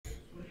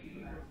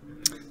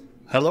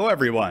Hello,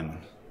 everyone.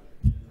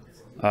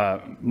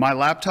 My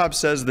laptop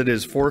says that it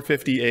is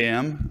 4:50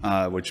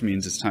 a.m., which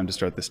means it's time to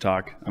start this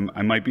talk.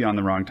 I might be on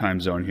the wrong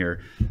time zone here,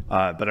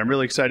 but I'm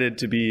really excited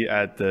to be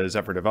at the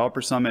Zephyr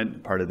Developer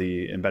Summit, part of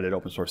the Embedded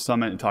Open Source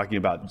Summit, and talking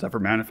about Zephyr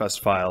manifest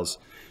files.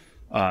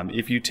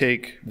 If you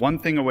take one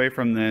thing away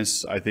from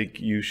this, I think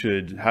you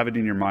should have it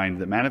in your mind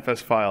that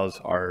manifest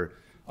files are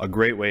a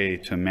great way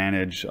to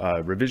manage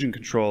revision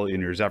control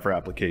in your Zephyr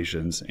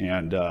applications,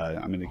 and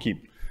I'm going to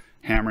keep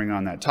hammering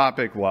on that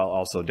topic while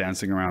also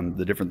dancing around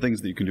the different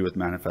things that you can do with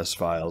manifest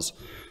files.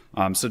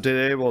 So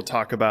today we'll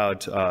talk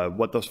about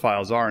what those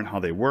files are and how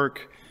they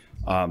work,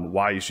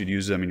 why you should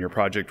use them in your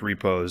project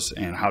repos,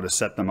 and how to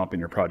set them up in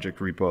your project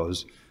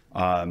repos.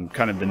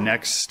 Kind of the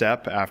next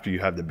step after you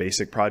have the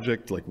basic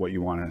project, like what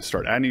you want to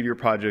start adding to your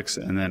projects,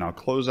 and then I'll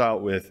close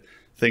out with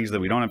things that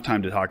we don't have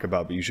time to talk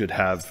about, but you should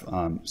have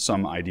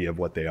some idea of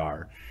what they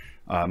are.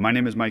 My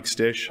name is Mike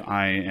Szczys.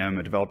 I am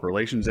a developer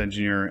relations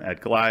engineer at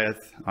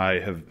Golioth. I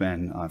have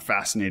been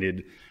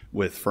fascinated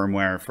with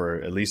firmware for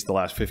at least the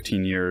last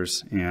 15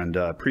 years, and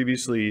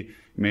previously you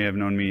may have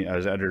known me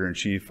as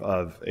editor-in-chief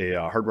of a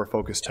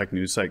hardware-focused tech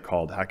news site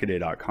called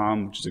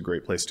hackaday.com, which is a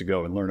great place to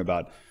go and learn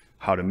about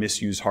how to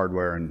misuse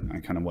hardware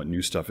and kind of what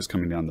new stuff is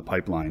coming down the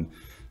pipeline.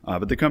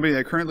 But the company that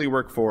I currently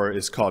work for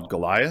is called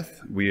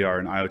Golioth. We are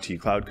an IoT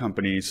cloud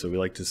company, so we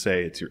like to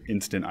say it's your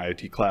instant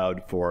IoT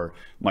cloud for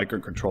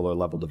microcontroller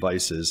level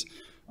devices.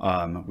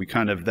 We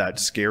kind of that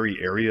scary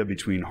area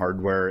between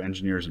hardware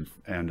engineers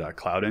and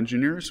cloud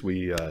engineers.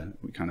 We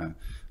kind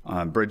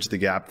of bridge the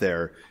gap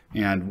there.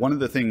 And one of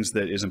the things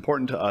that is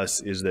important to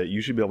us is that you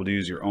should be able to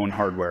use your own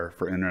hardware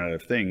for Internet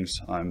of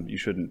Things. You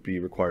shouldn't be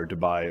required to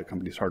buy a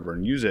company's hardware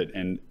and use it.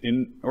 And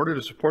in order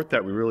to support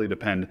that, we really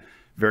depend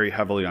very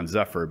heavily on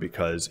Zephyr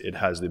because it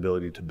has the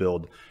ability to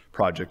build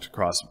projects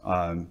across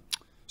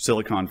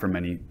silicon for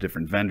many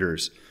different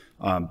vendors.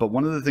 But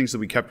one of the things that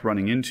we kept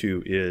running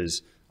into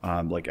is,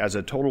 like as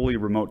a totally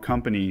remote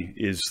company,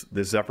 is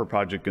this Zephyr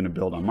project going to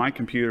build on my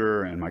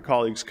computer and my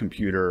colleague's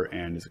computer,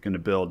 and is it going to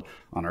build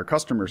on our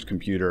customer's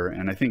computer?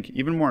 And I think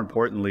even more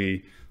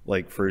importantly,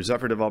 like for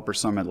Zephyr Developer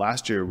Summit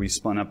last year, we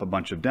spun up a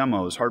bunch of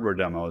demos, hardware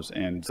demos,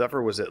 and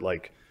Zephyr was at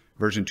like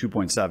version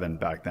 2.7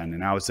 back then, and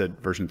now it's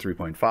at version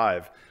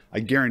 3.5. I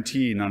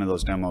guarantee none of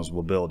those demos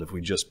will build if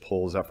we just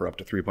pull Zephyr up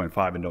to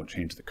 3.5 and don't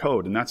change the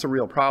code, and that's a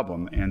real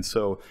problem. And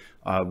so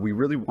we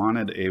really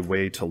wanted a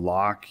way to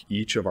lock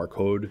each of our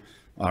code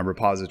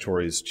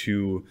repositories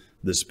to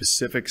the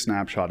specific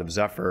snapshot of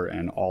Zephyr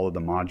and all of the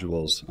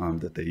modules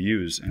that they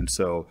use. And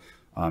so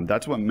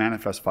that's what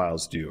manifest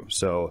files do.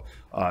 So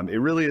it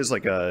really is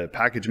like a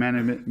package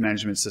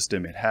management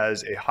system. It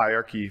has a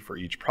hierarchy for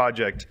each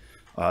project.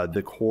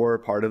 The core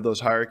part of those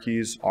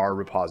hierarchies are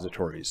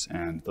repositories,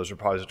 and those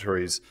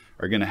repositories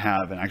are going to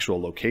have an actual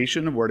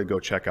location of where to go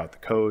check out the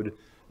code.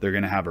 They're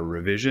going to have a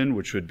revision,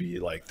 which would be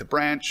like the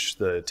branch,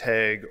 the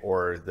tag,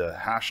 or the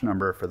hash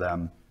number for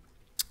them,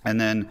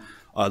 and then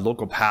a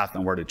local path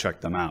on where to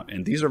check them out.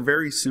 And these are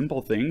very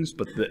simple things,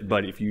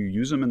 but if you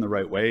use them in the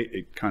right way,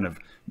 it kind of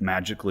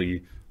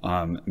magically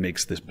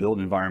makes this build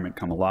environment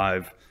come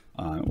alive.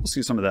 We'll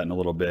see some of that in a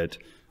little bit.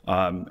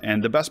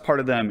 And the best part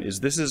of them is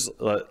this is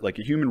like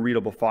a human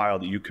readable file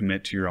that you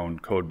commit to your own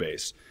code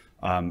base.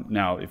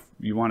 Now, if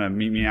you want to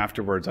meet me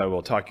afterwards, I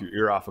will talk your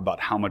ear off about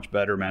how much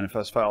better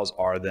manifest files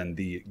are than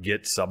the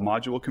git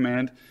submodule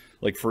command.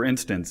 Like for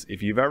instance,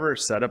 if you've ever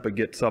set up a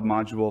git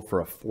submodule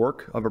for a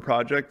fork of a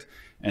project,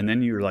 and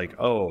then you're like,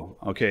 oh,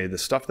 okay, the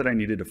stuff that I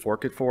needed to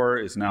fork it for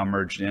is now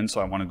merged in, so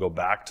I want to go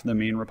back to the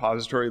main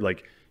repository,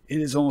 like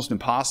it is almost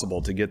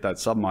impossible to get that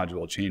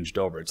submodule changed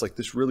over. It's like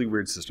this really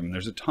weird system.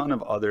 There's a ton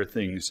of other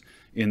things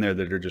in there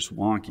that are just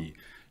wonky.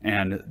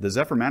 And the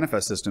Zephyr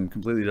manifest system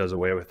completely does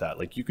away with that.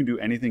 Like you can do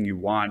anything you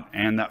want,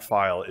 and that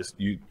file is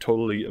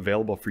totally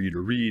available for you to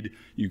read.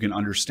 You can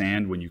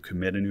understand when you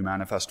commit a new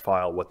manifest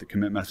file what the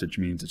commit message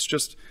means. It's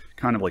just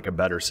kind of like a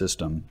better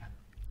system.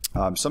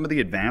 Some of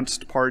the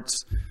advanced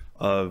parts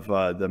of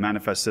the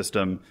manifest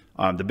system,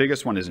 the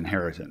biggest one is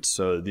inheritance.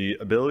 So the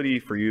ability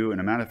for you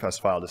in a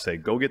manifest file to say,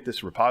 go get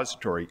this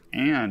repository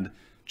and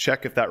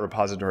check if that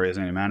repository has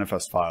any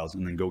manifest files,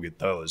 and then go get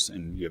those.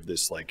 And you have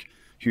this like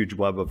huge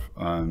web of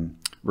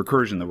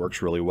recursion that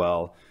works really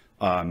well.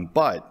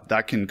 But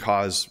that can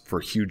cause for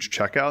huge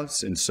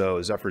checkouts. And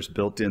so Zephyr's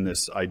built in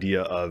this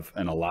idea of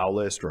an allow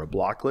list or a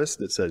block list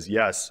that says,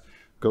 yes,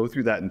 go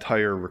through that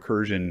entire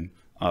recursion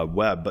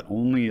web, but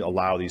only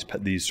allow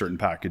these certain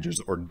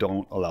packages, or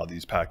don't allow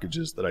these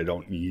packages that I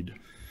don't need.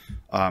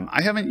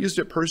 I haven't used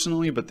it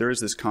personally, but there is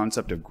this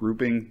concept of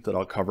grouping that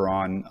I'll cover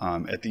on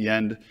at the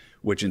end,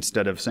 which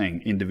instead of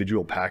saying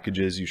individual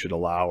packages you should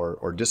allow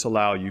or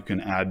disallow, you can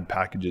add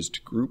packages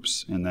to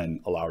groups and then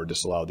allow or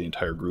disallow the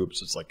entire group.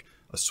 So it's like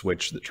a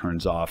switch that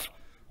turns off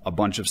a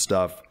bunch of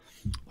stuff.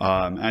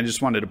 I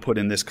just wanted to put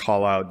in this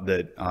call out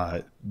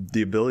that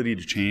the ability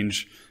to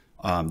change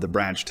the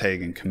branch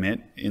tag and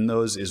commit in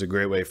those is a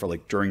great way for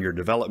like during your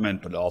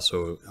development, but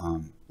also,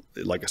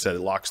 like I said,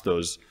 it locks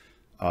those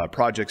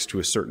projects to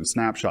a certain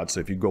snapshot. So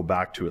if you go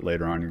back to it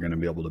later on, you're going to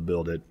be able to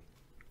build it.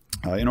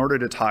 In order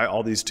to tie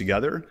all these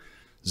together,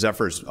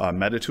 Zephyr's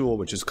meta tool,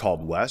 which is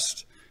called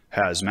West,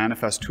 has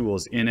manifest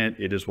tools in it.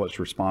 It is what's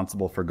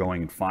responsible for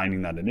going and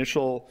finding that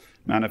initial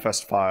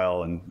manifest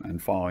file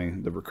and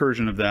following the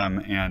recursion of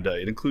them. And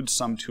it includes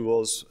some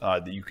tools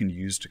that you can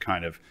use to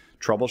kind of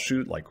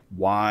troubleshoot, like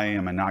why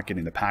am I not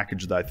getting the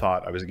package that I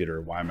thought I was getting,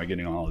 or why am I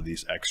getting all of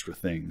these extra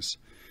things?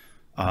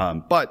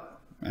 But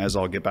as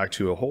I'll get back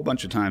to a whole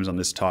bunch of times on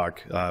this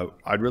talk,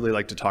 I'd really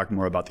like to talk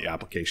more about the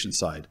application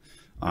side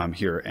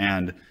here.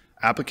 And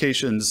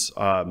applications,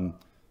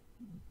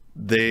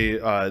 they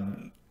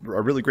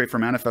are really great for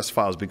manifest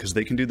files because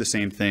they can do the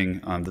same thing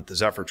that the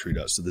Zephyr tree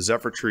does. So the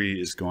Zephyr tree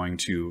is going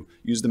to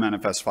use the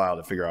manifest file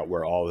to figure out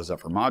where all the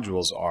Zephyr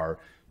modules are.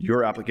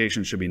 Your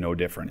application should be no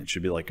different. It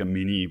should be like a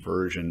mini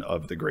version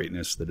of the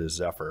greatness that is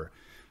Zephyr.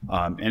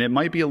 And it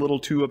might be a little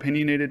too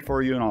opinionated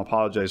for you, and I'll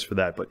apologize for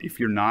that. But if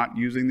you're not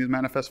using these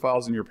manifest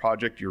files in your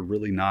project, you're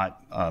really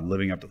not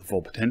living up to the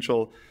full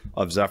potential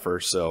of Zephyr.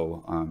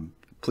 So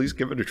please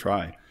give it a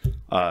try.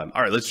 All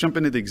right, let's jump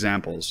into the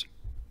examples.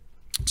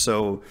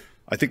 So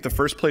I think the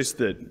first place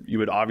that you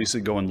would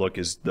obviously go and look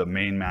is the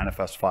main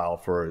manifest file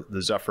for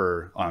the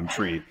Zephyr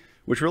tree,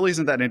 which really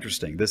isn't that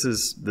interesting. This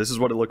is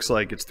what it looks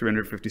like. It's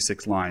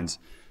 356 lines,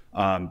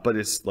 but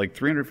it's like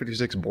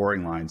 356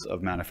 boring lines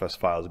of manifest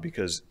files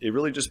because it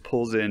really just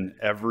pulls in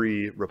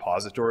every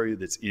repository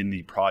that's in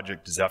the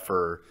project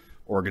Zephyr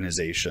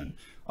organization,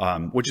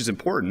 which is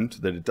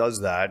important that it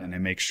does that, and it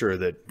makes sure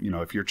that, you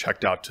know, if you're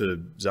checked out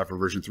to Zephyr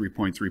version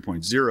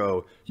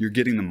 3.3.0, you're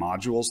getting the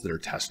modules that are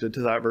tested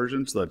to that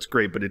version. So that's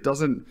great, but it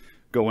doesn't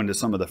go into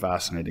some of the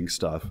fascinating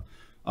stuff.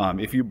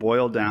 If you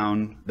boil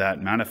down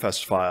that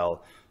manifest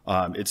file,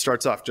 it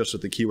starts off just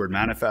with the keyword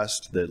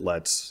manifest that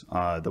lets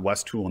the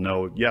West tool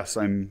know, yes,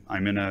 I'm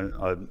in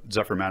a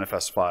Zephyr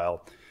manifest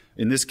file.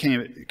 In this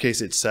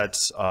case, it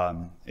sets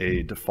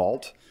a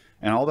default.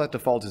 And all that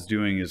default is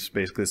doing is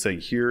basically saying,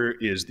 here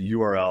is the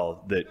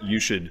URL that you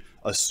should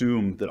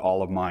assume that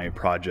all of my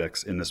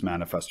projects in this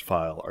manifest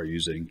file are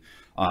using.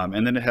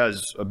 And then it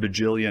has a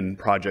bajillion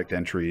project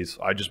entries.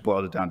 I just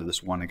boiled it down to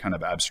this one and kind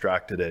of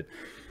abstracted it.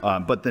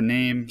 But the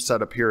name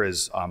set up here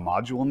is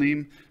module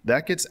name.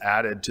 That gets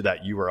added to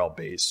that URL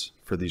base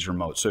for these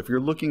remotes. So if you're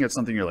looking at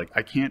something, you're like,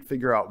 I can't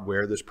figure out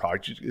where this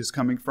project is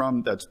coming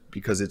from, that's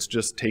because it's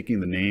just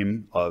taking the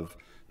name of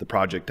the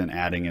project and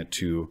adding it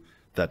to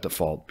that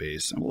default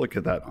base. And we'll look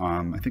at that,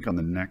 I think on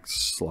the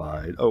next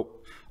slide. Oh,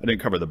 I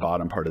didn't cover the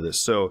bottom part of this.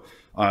 So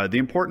the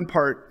important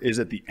part is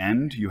at the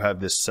end, you have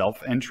this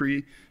self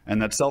entry,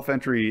 and that self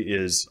entry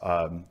is,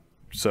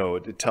 so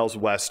it tells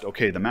West,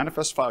 okay, the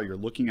manifest file you're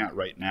looking at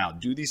right now,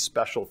 do these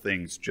special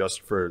things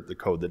just for the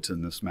code that's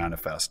in this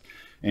manifest.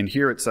 And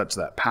here it sets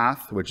that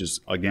path, which is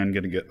again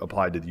going to get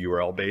applied to the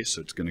URL base.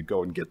 So it's going to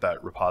go and get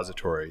that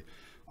repository.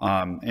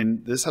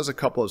 And this has a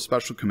couple of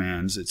special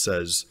commands. It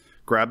says,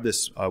 grab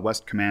this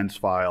West commands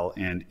file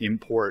and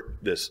import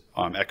this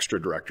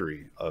extra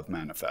directory of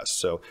manifest.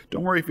 So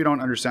don't worry if you don't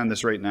understand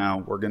this right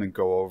now. We're going to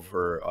go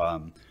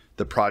over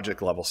the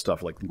project level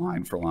stuff like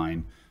line for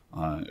line,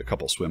 a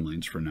couple swim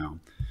lanes for now.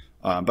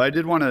 But I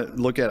did want to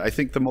look at, I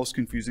think the most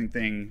confusing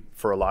thing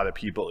for a lot of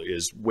people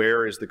is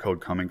where is the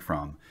code coming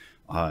from?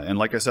 And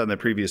like I said in the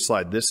previous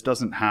slide, this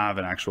doesn't have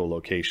an actual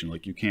location.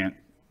 Like you can't,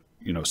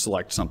 you know,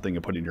 select something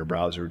and put it in your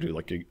browser or do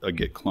like a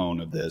git clone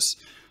of this.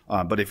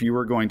 But if you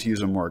were going to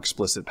use a more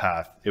explicit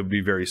path, it would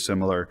be very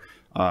similar.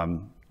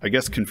 I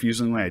guess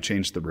confusingly, I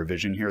changed the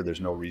revision here. There's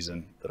no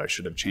reason that I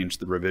should have changed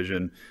the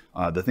revision.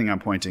 The thing I'm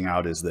pointing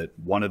out is that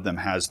one of them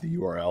has the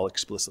URL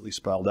explicitly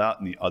spelled out,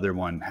 and the other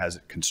one has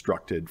it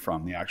constructed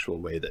from the actual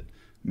way that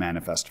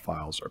manifest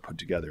files are put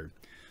together.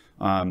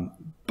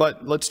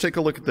 But let's take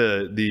a look at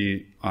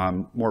the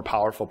more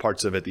powerful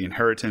parts of it, the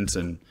inheritance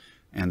and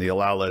the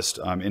allow list.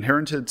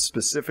 Inheritance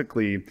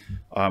specifically,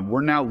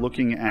 we're now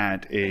looking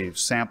at a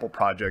sample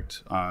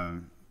project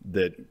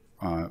that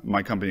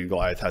my company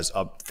Golioth has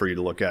up for you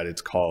to look at.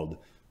 It's called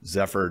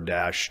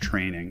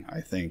Zephyr-training,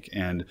 I think.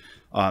 And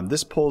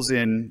this pulls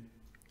in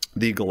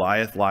the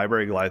Golioth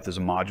library. Golioth is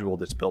a module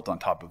that's built on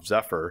top of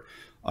Zephyr.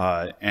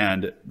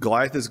 And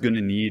Golioth is going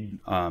to need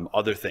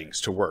other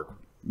things to work.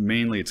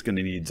 Mainly, it's going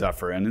to need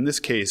Zephyr. And in this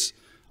case,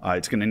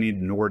 it's going to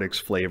need Nordic's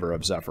flavor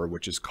of Zephyr,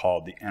 which is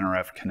called the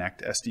NRF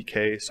Connect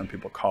SDK. Some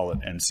people call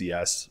it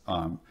NCS,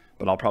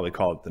 but I'll probably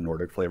call it the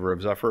Nordic flavor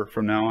of Zephyr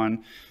from now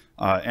on.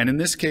 And in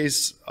this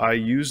case, I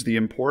use the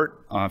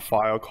import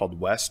file called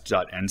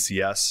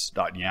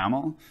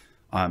west.ncs.yaml.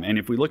 And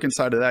if we look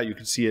inside of that, you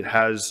can see it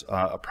has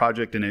a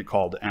project in it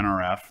called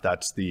NRF.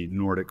 That's the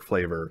Nordic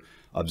flavor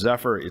of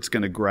Zephyr. It's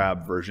going to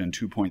grab version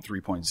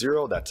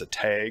 2.3.0. That's a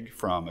tag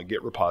from a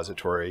Git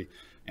repository,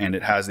 and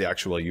it has the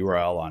actual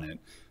URL on it.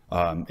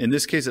 In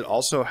this case, it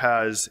also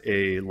has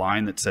a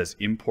line that says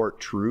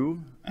import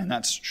true, and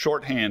that's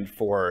shorthand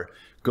for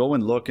go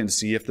and look and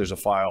see if there's a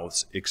file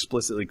that's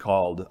explicitly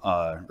called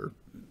or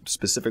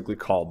specifically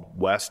called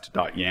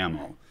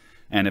west.yaml.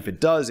 And if it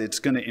does, it's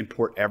going to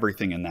import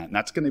everything in that, and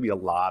that's going to be a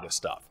lot of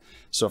stuff.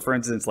 So for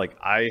instance, like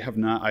I've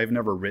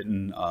never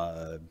written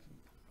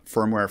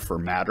firmware for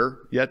Matter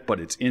yet, but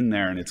it's in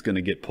there and it's going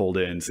to get pulled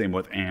in. Same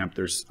with AMP.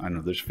 There's, I don't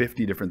know, there's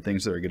 50 different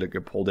things that are going to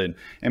get pulled in.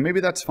 And maybe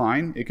that's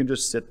fine. It can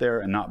just sit there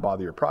and not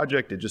bother your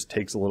project. It just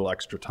takes a little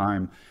extra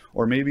time.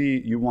 Or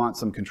maybe you want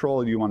some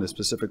control. You want to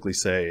specifically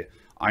say,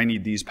 I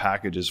need these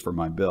packages for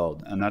my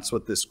build. And that's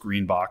what this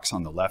green box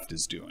on the left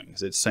is doing.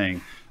 Is it's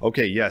saying,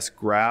 okay, yes,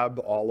 grab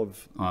all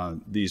of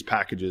these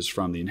packages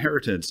from the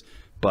inheritance,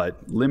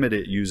 but limit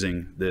it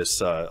using this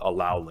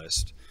allow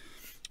list.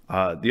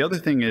 The other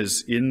thing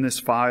is in this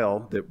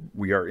file that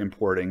we are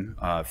importing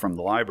from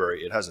the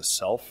library, it has a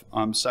self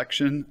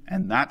section,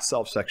 and that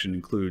self section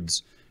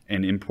includes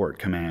an import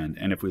command.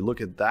 And if we look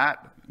at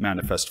that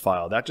manifest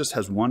file, that just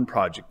has one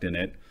project in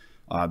it.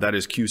 That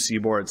is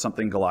QCboard,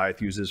 something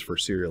Golioth uses for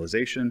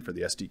serialization for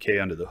the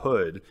SDK under the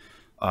hood.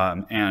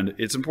 And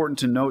it's important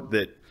to note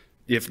that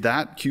if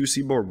that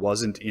QCboard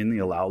wasn't in the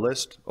allow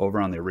list over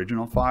on the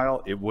original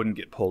file, it wouldn't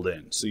get pulled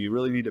in. So you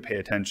really need to pay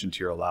attention to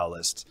your allow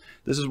lists.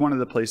 This is one of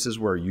the places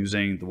where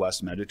using the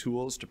West meta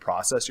tools to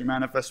process your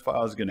manifest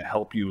file is going to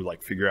help you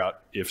like figure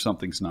out if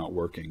something's not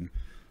working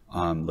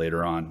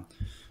later on.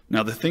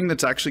 Now, the thing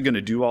that's actually going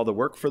to do all the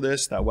work for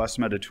this, that West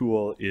meta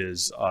tool,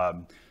 is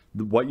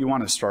what you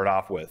want to start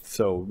off with.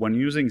 So when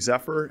using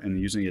Zephyr and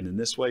using it in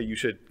this way, you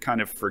should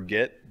kind of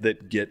forget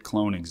that git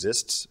clone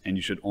exists, and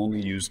you should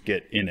only use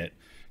git init.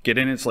 Git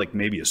init's like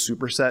maybe a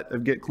superset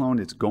of git clone.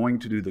 It's going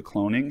to do the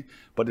cloning,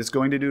 but it's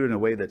going to do it in a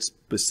way that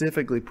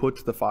specifically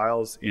puts the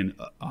files in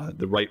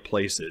the right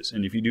places.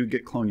 And if you do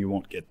git clone, you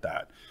won't get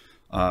that.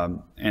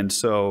 And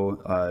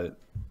so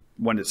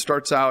when it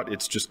starts out,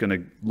 it's just going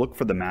to look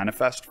for the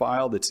manifest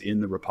file that's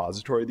in the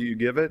repository that you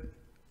give it.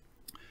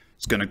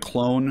 It's going to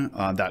clone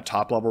that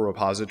top level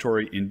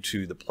repository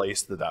into the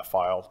place that that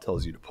file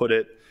tells you to put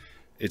it.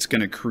 It's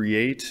going to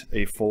create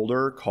a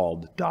folder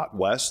called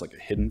 .west, like a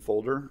hidden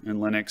folder in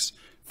Linux,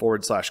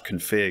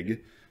 /config.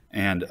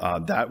 And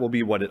that will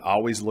be what it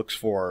always looks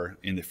for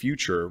in the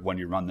future when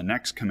you run the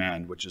next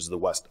command, which is the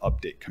west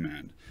update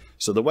command.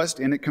 So the west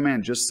init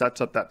command just sets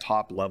up that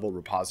top level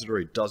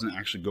repository. It doesn't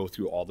actually go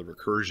through all the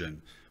recursion.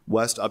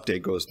 West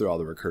update goes through all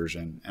the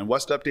recursion. And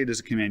west update is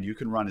a command you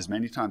can run as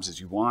many times as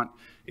you want.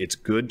 It's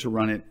good to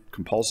run it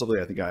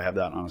compulsively. I think I have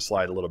that on a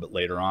slide a little bit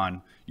later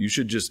on. You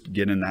should just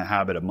get in the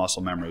habit of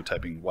muscle memory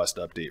typing west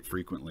update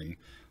frequently.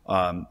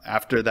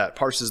 After that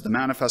parses the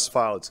manifest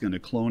file, it's going to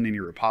clone any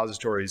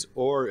repositories,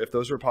 or if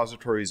those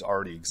repositories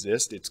already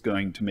exist, it's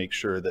going to make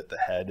sure that the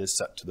head is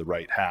set to the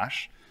right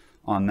hash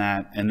on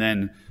that. And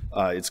then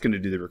it's going to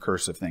do the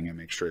recursive thing and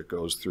make sure it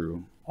goes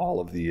through all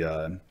of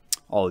the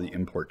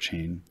import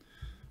chain.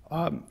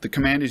 The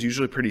command is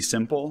usually pretty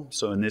simple.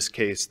 So in this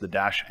case, the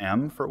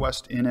 -m for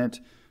west init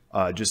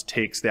just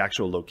takes the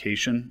actual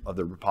location of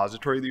the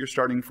repository that you're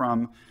starting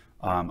from,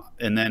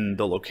 and then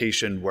the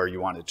location where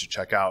you want it to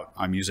check out.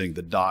 I'm using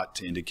the dot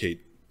to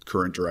indicate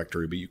current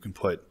directory, but you can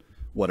put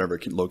whatever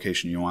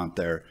location you want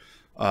there.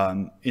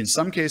 In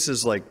some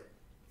cases, like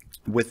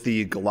with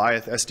the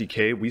Golioth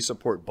SDK, we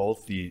support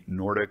both the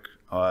Nordic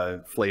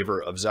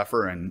flavor of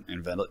Zephyr and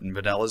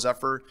vanilla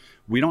Zephyr.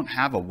 We don't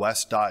have a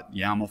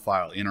west.yaml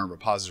file in our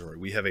repository.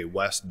 We have a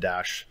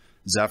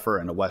west-zephyr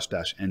and a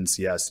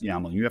west-ncs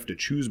YAML. You have to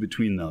choose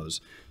between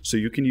those. So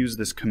you can use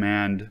this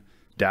command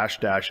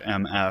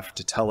 --mf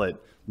to tell it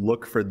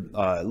look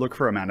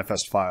for a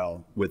manifest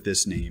file with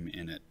this name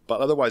in it.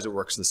 But otherwise, it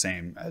works the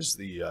same as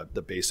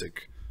the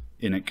basic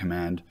init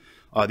command.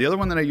 The other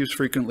one that I use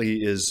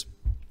frequently is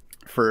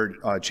for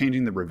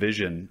changing the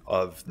revision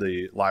of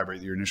the library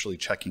that you're initially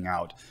checking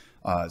out.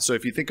 So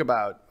if you think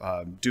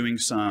about doing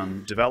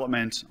some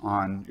development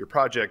on your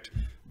project,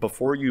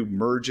 before you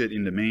merge it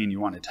into main, you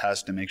want to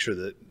test and make sure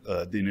that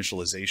the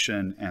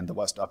initialization and the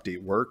west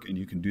update work, and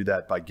you can do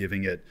that by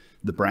giving it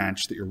the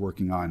branch that you're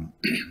working on.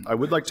 I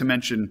would like to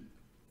mention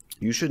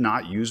you should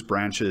not use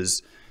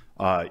branches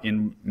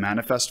in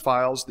manifest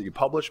files that you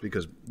publish,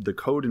 because the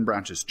code in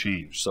branches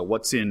change. So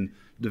what's in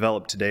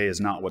develop today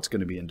is not what's going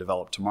to be in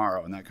develop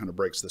tomorrow, and that kind of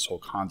breaks this whole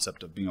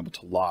concept of being able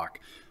to lock.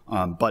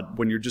 But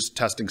when you're just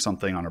testing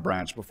something on a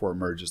branch before it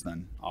merges,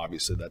 then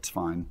obviously that's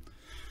fine.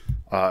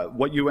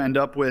 What you end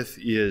up with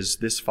is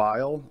this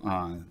file,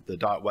 the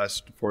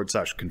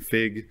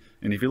 .west/config,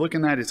 and if you look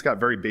in that, it's got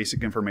very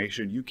basic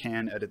information. You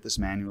can edit this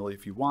manually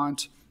if you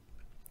want.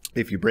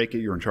 If you break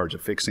it, you're in charge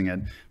of fixing it.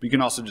 But you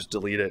can also just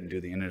delete it and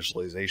do the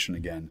initialization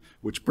again,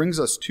 which brings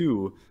us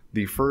to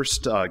the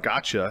first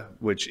gotcha,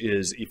 which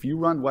is if you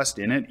run west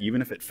init,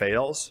 even if it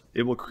fails,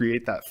 it will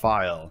create that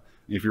file.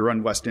 If you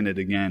run west init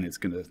again, it's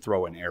going to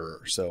throw an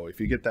error. So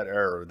if you get that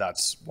error,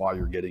 that's why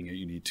you're getting it.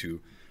 You need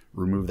to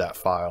remove that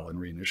file and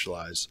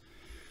reinitialize.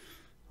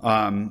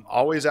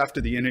 Always after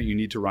the init, you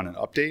need to run an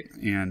update,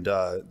 and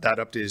that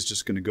update is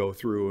just going to go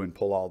through and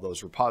pull all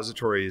those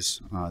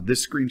repositories.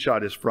 This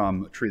screenshot is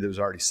from a tree that was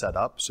already set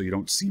up, so you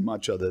don't see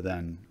much other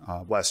than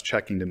West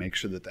checking to make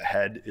sure that the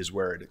head is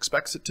where it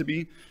expects it to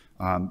be.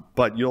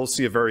 But you'll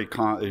see a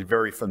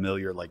very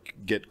familiar like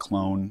git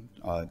clone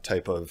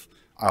type of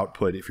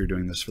output if you're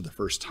doing this for the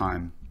first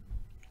time.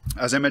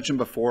 As I mentioned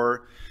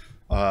before,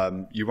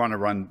 you want to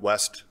run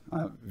West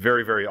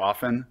very, very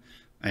often.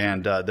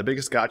 And the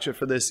biggest gotcha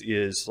for this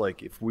is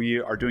like if we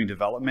are doing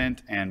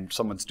development and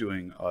someone's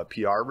doing a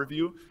PR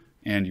review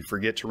and you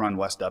forget to run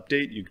West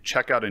Update, you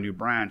check out a new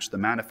branch, the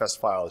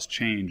manifest file has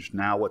changed.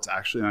 Now what's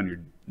actually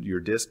on your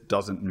disk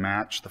doesn't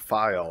match the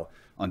file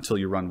until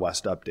you run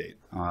West Update.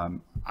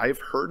 I've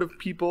heard of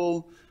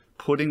people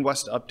putting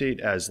West Update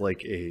as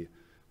like a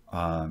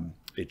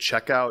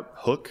checkout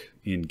hook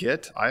in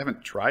Git. I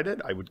haven't tried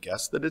it. I would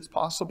guess that it's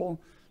possible.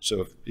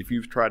 So if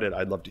you've tried it,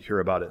 I'd love to hear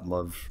about it and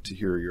love to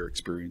hear your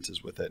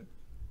experiences with it.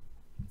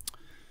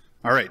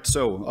 All right,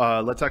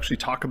 so let's actually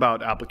talk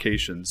about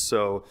applications.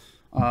 So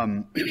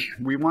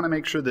we want to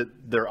make sure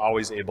that they're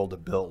always able to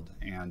build.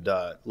 And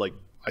like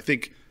I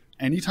think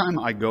anytime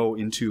I go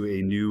into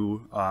a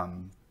new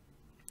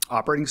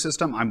operating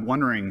system, I'm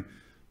wondering,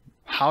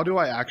 how do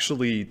I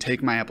actually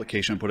take my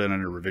application and put it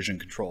under revision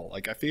control?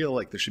 Like I feel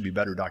like there should be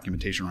better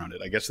documentation around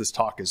it. I guess this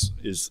talk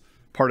is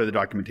part of the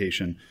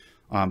documentation.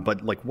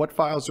 But like what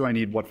files do I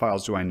need? What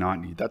files do I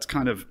not need? That's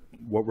kind of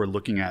what we're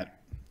looking at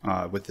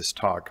with this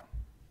talk.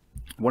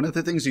 One of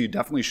the things that you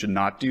definitely should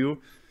not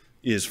do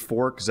is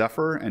fork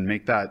Zephyr and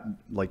make that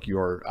like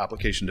your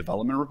application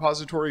development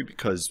repository,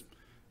 because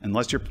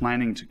unless you're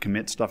planning to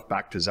commit stuff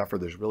back to Zephyr,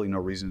 there's really no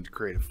reason to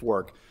create a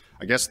fork.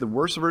 I guess the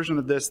worst version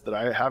of this that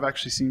I have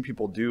actually seen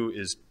people do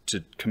is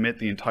to commit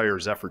the entire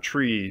Zephyr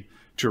tree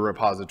to a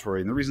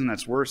repository. And the reason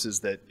that's worse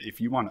is that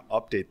if you want to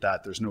update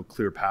that, there's no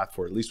clear path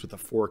for it. At least with a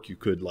fork, you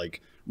could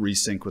like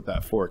resync with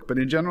that fork. But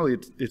in general,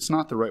 it's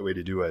not the right way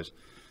to do it.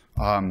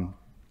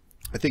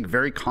 I think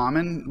very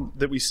common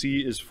that we see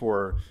is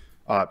for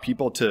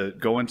people to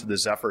go into the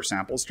Zephyr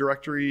samples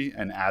directory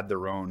and add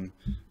their own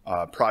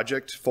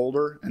project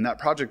folder. And that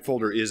project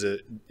folder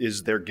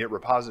is their Git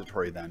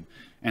repository then.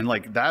 And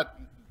like that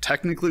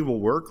technically will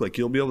work. Like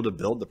you'll be able to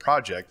build the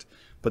project,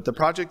 but the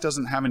project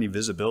doesn't have any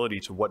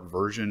visibility to what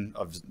version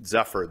of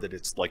Zephyr that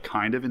it's like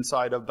kind of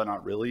inside of, but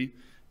not really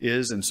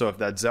is. And so if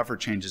that Zephyr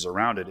changes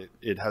around it,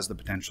 it has the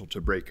potential to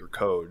break your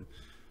code.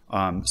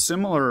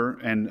 Similar,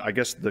 and I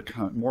guess the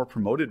more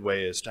promoted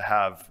way is to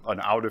have an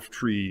out of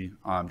tree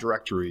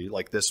directory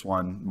like this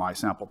one, my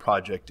sample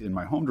project in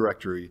my home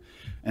directory.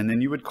 And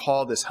then you would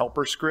call this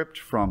helper script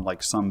from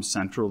like some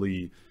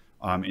centrally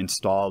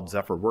installed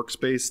Zephyr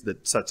workspace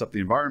that sets up the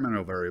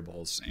environmental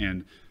variables.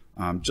 And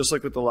just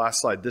like with the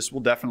last slide, this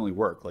will definitely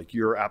work. Like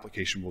your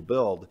application will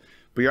build,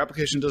 but your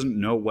application doesn't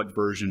know what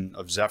version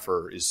of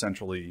Zephyr is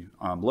centrally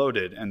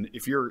loaded. And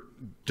if you're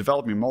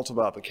developing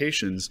multiple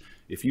applications,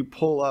 if you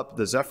pull up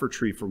the Zephyr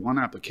tree for one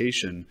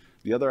application,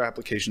 the other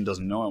application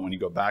doesn't know it. When you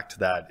go back to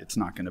that, it's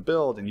not going to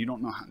build, and you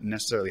don't know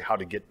necessarily how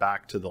to get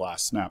back to the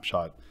last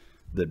snapshot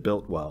that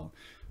built well.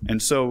 And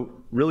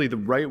so really the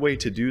right way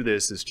to do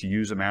this is to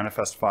use a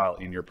manifest file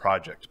in your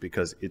project,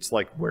 because it's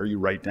like where you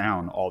write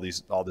down all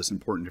this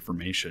important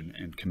information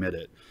and commit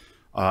it.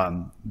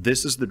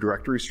 This is the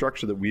directory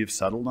structure that we've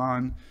settled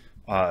on.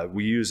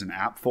 We use an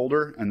app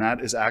folder, and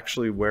that is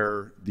actually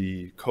where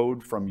the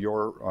code from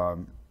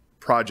your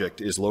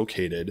project is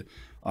located.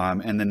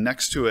 And then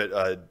next to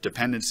it,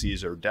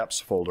 dependencies or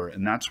deps folder,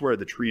 and that's where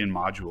the tree and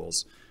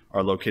modules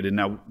are located.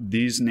 Now,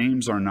 these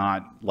names are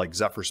not like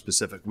Zephyr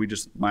specific. We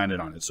just landed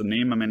on it. So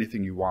name them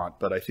anything you want,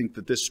 but I think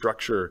that this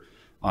structure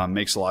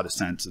makes a lot of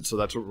sense. And so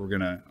that's what we're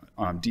gonna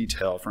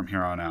detail from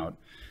here on out.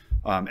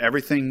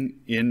 Everything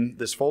in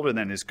this folder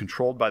then is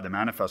controlled by the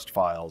manifest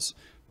files,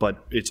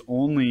 but it's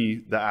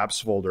only the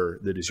apps folder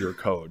that is your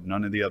code.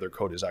 None of the other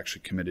code is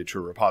actually committed to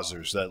a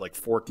repository. So that like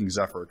forking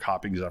Zephyr,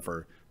 copying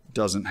Zephyr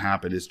doesn't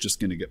happen. It's just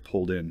gonna get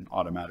pulled in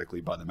automatically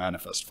by the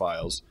manifest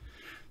files.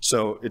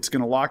 So it's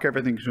going to lock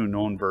everything to a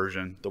known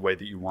version the way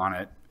that you want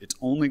it. It's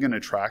only going to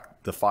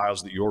track the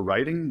files that you're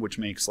writing, which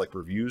makes like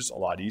reviews a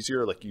lot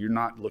easier. Like you're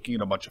not looking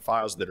at a bunch of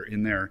files that are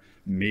in there.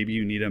 Maybe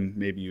you need them,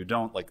 maybe you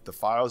don't. Like the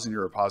files in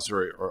your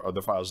repository are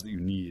the files that you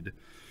need.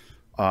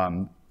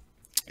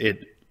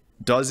 It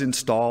does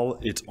install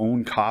its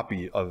own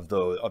copy of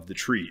the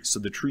tree.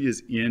 So the tree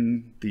is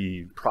in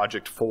the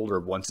project folder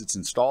once it's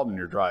installed in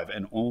your drive,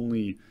 and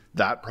only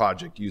that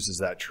project uses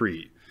that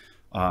tree.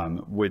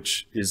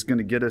 Which is going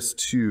to get us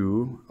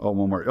to,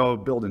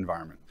 build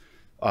environment.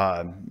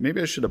 Maybe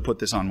I should have put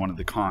this on one of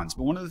the cons,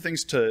 but one of the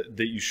things that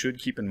you should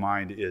keep in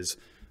mind is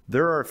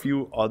there are a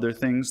few other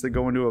things that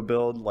go into a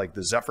build, like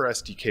the Zephyr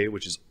SDK,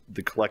 which is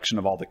the collection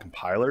of all the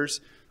compilers.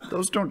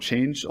 Those don't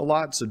change a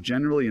lot, so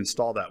generally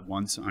install that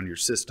once on your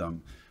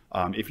system.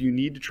 If you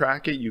need to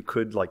track it, you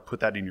could like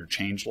put that in your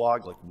change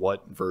log, like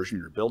what version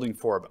you're building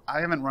for, but I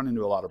haven't run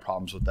into a lot of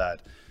problems with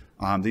that.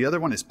 The other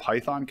one is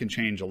Python can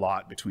change a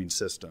lot between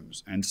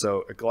systems. And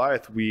so at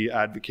Golioth, we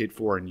advocate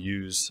for and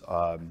use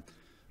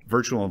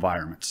virtual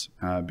environments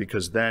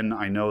because then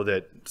I know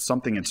that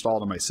something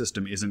installed on my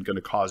system isn't going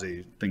to cause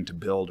a thing to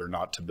build or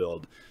not to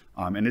build.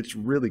 And it's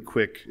really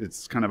quick.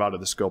 It's kind of out of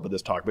the scope of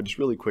this talk, but it's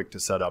really quick to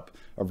set up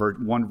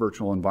one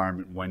virtual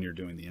environment when you're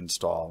doing the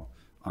install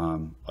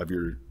of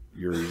your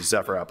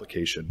Zephyr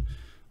application.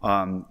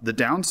 The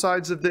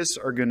downsides of this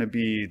are going to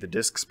be the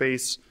disk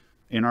space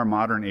in our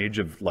modern age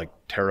of like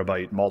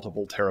terabyte,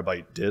 multiple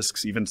terabyte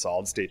disks, even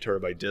solid state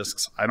terabyte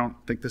disks, I don't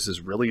think this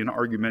is really an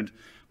argument.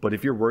 But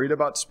if you're worried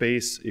about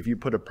space, if you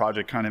put a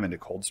project kind of into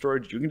cold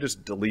storage, you can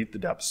just delete the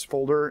deps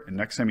folder, and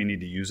next time you need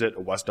to use it, a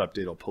West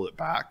update will pull it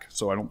back.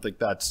 So I don't think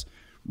that's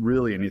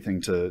really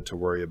anything to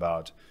worry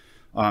about.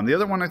 The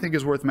other one I think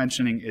is worth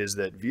mentioning is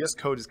that VS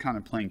Code is kind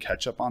of playing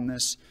catch up on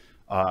this.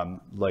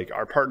 Like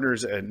our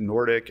partners at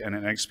Nordic and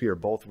at XP are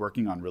both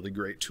working on really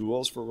great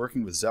tools for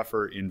working with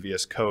Zephyr in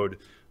VS Code,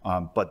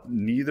 but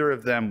neither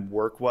of them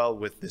work well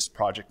with this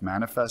project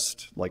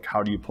manifest. Like,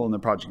 how do you pull in the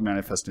project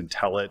manifest and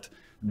tell it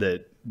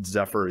that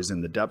Zephyr is in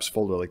the deps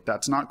folder? Like,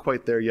 that's not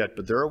quite there yet,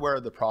 but they're aware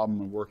of the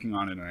problem and working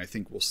on it, and I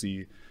think we'll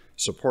see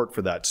support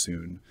for that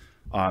soon.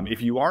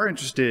 If you are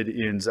interested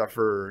in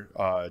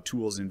Zephyr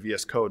tools in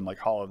VS Code and like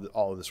how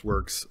all of this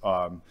works,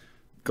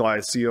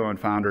 Goliath CEO and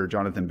founder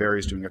Jonathan Berry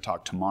is doing a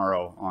talk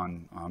tomorrow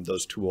on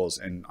those tools,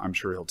 and I'm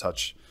sure he'll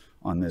touch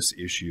on this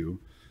issue.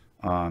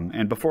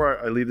 And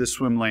before I leave this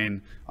swim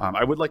lane,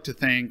 I would like to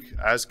thank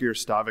Asgeir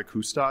Stavik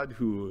Hustad,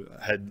 who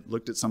had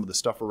looked at some of the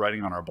stuff we're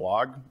writing on our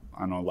blog,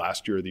 I don't know,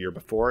 last year or the year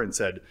before, and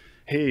said,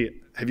 hey,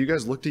 have you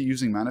guys looked at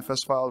using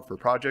manifest file for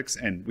projects?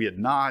 And we had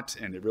not,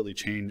 and it really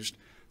changed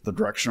the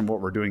direction of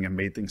what we're doing and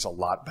made things a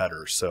lot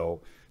better.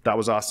 So that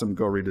was awesome.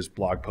 Go read his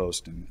blog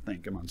post and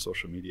thank him on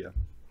social media.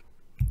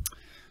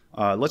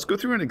 Let's go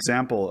through an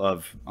example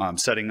of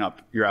setting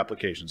up your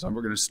applications.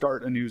 We're going to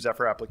start a new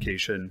Zephyr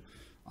application.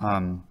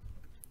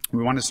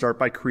 We want to start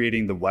by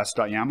creating the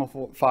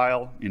west.yaml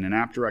file in an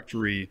app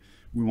directory.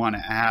 We want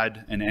to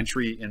add an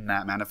entry in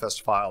that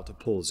manifest file to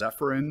pull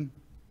Zephyr in.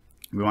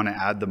 We want to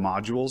add the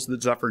modules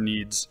that Zephyr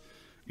needs,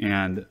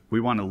 and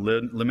we want to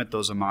limit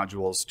those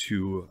modules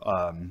to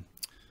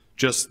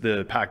just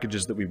the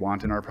packages that we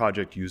want in our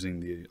project using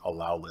the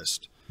allow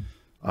list.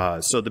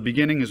 So the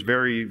beginning is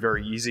very,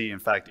 very easy. In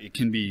fact, it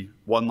can be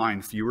one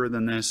line fewer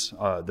than this.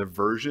 The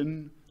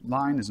version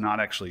line is not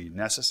actually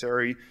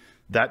necessary.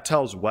 That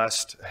tells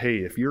West, hey,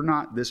 if you're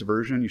not this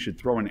version, you should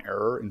throw an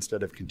error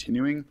instead of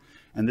continuing.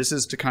 And this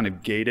is to kind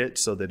of gate it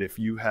so that if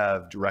you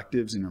have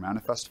directives in your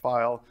manifest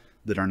file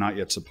that are not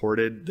yet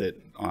supported,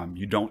 that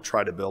you don't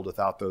try to build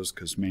without those,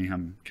 because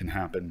mayhem can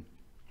happen.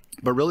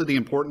 But really the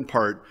important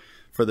part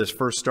for this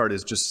first start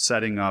is just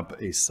setting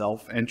up a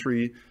self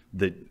entry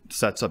that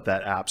sets up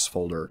that apps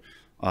folder.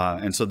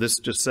 And so this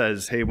just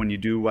says, hey, when you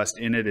do West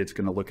init, it's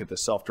going to look at the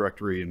self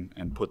directory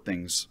and put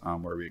things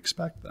where we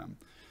expect them.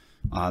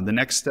 The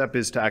next step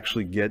is to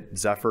actually get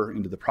Zephyr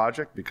into the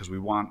project, because we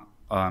want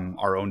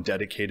our own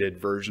dedicated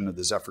version of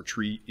the Zephyr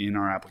tree in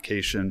our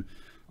application.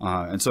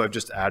 And so I've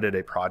just added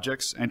a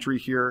projects entry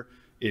here.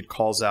 It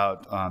calls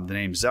out the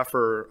name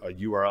Zephyr, a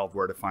URL of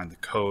where to find the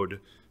code,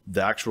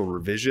 the actual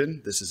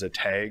revision. This is a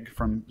tag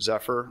from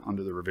Zephyr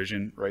under the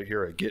revision right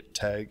here, a git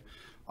tag.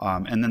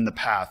 And then the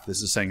path.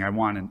 This is saying I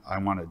want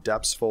a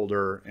deps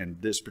folder,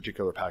 and this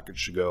particular package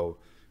should go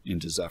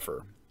into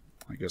Zephyr.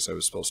 I guess I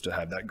was supposed to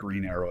have that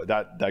green arrow.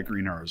 That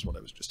green arrow is what I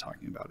was just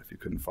talking about, if you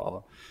couldn't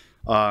follow.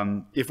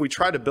 If we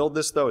try to build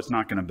this, though, it's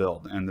not going to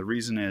build. And the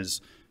reason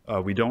is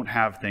we don't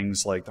have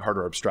things like the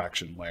hardware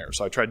abstraction layer.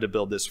 So I tried to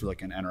build this for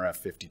like an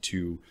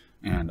NRF52,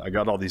 and I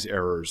got all these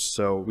errors.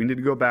 So we need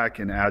to go back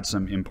and add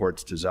some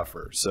imports to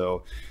Zephyr.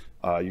 So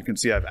you can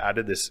see I've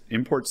added this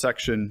import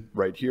section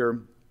right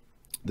here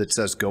that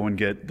says go and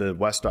get the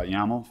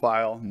west.yaml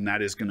file, and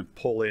that is going to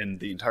pull in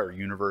the entire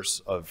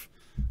universe of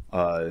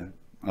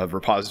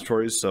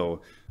repositories.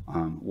 So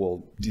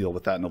we'll deal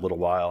with that in a little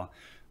while.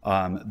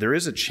 There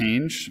is a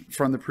change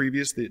from the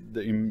previous that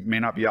may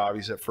not be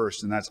obvious at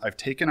first, and that's I've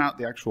taken out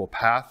the actual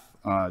path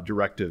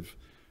directive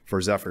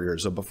for Zephyr here.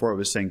 So before I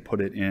was saying put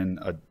it in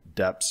a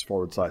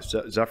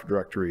deps/Zephyr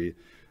directory,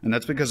 and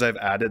that's because I've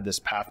added this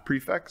path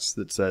prefix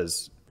that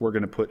says we're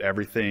going to put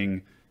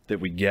everything that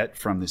we get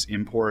from this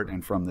import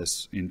and from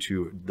this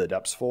into the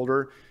deps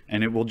folder,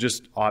 and it will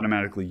just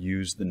automatically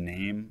use the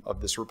name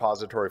of this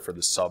repository for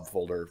the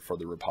subfolder for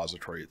the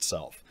repository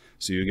itself.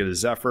 So you get a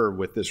Zephyr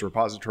with this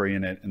repository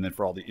in it, and then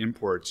for all the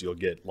imports, you'll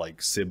get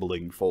like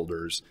sibling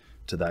folders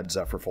to that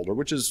Zephyr folder,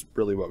 which is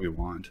really what we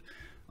want.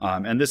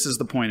 And this is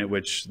the point at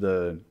which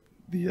the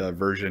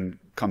version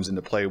comes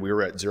into play. We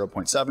were at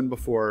 0.7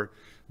 before.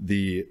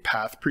 The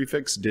path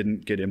prefix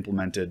didn't get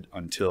implemented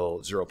until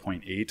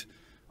 0.8.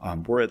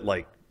 We're at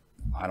like,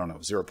 I don't know,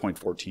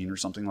 0.14 or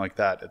something like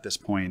that at this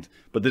point.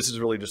 But this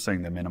is really just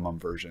saying the minimum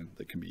version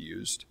that can be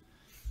used.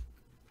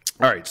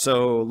 All right,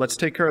 so let's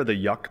take care of the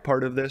yuck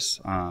part of this.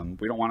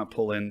 We don't want to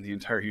pull in the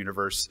entire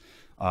universe.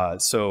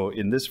 So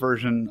in this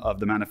version of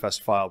the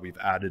manifest file, we've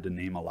added a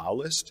name allow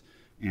list.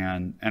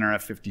 And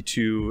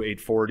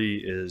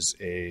NRF52840 is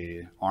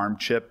a ARM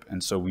chip.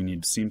 And so we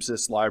need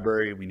SeamSys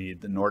library, we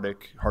need the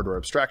Nordic hardware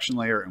abstraction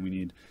layer, and we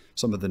need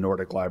some of the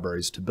Nordic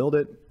libraries to build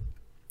it.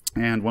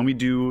 And when we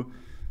do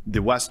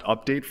the West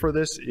update for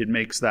this, it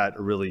makes that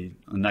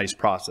a nice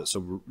process.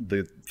 So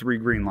the 3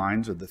 green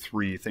lines are the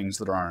 3 things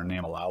that are on our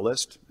name allow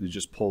list. It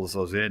just pulls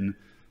those in.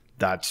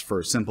 That's for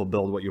a simple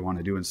build what you want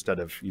to do, instead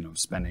of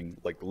spending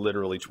like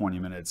literally 20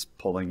 minutes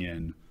pulling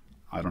in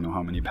I don't know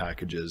how many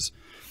packages.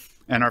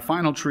 And our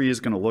final tree is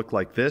going to look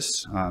like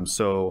this.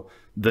 So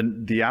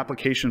the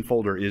application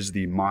folder is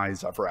the My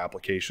Zephyr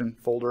application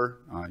folder.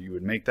 You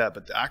would make that,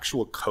 but the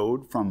actual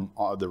code from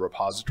the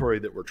repository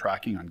that we're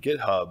tracking on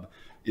GitHub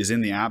is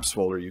in the apps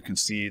folder. You can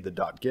see the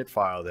 .git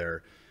file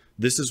there.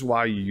 This is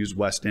why you use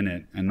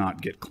west-init and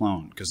not git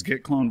clone, because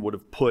git clone would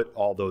have put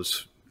all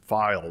those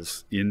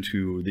files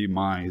into the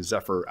My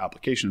Zephyr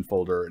application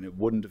folder, and it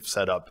wouldn't have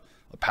set up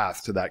a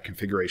path to that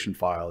configuration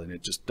file, and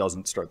it just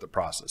doesn't start the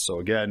process. So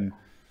again,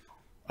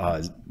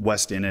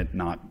 west-init,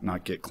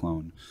 not git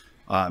clone.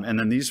 And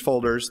then these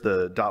folders,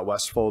 the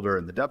 .west folder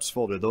and the deps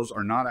folder, those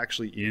are not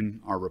actually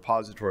in our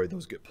repository.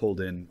 Those get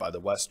pulled in by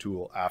the west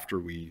tool after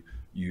we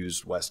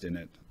use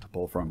west-init to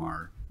pull from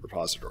our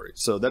repository.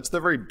 So that's the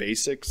very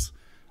basics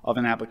of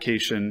an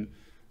application.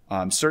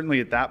 Certainly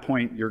at that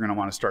point, you're going to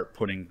want to start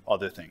putting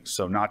other things.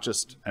 So not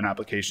just an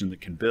application that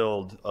can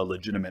build a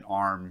legitimate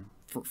ARM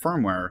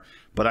firmware,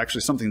 but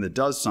actually something that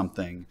does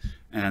something.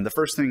 And the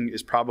first thing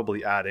is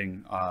probably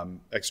adding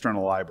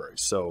external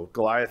libraries. So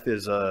Golioth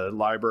is a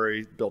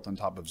library built on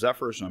top of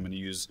Zephyr, so I'm going to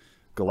use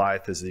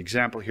Golioth as the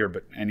example here,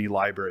 but any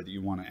library that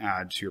you want to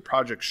add to your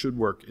project should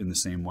work in the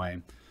same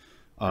way.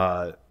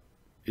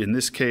 In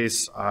this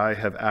case, I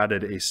have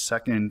added a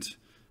second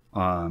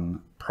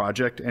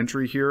project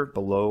entry here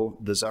below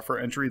the Zephyr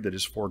entry that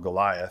is for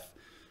Golioth.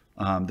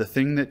 The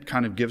thing that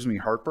kind of gives me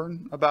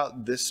heartburn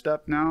about this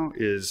step now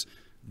is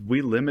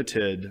we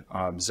limited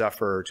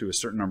Zephyr to a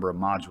certain number of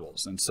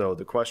modules. And so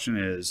the question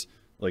is,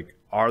 like,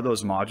 are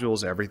those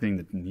modules everything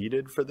that's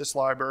needed for this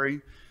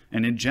library?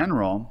 And in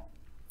general,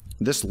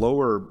 this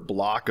lower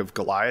block of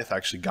Golioth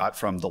actually got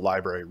from the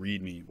library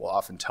README. Will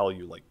often tell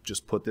you, like,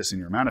 just put this in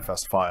your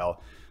manifest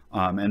file.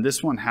 And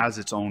this one has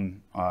its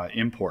own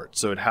import.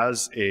 So it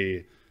has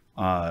a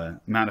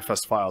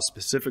manifest file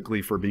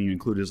specifically for being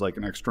included as like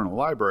an external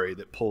library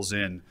that pulls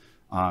in,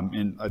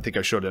 and I think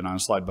I showed it on a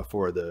slide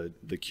before, the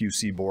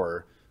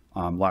QCBOR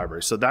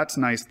library. So that's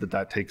nice that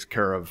that takes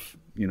care of,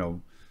 you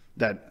know,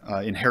 that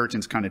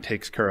inheritance kind of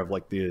takes care of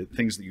like the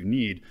things that you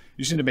need.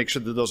 You just need to make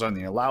sure that those are on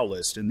the allow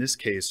list. In this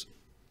case,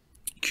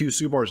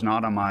 QCBOR is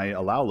not on my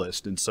allow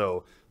list, and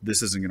so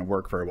this isn't going to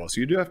work very well. So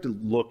you do have to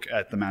look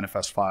at the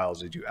manifest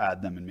files as you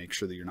add them and make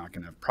sure that you're not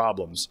going to have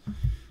problems.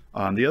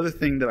 The other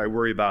thing that I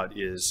worry about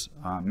is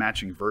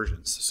matching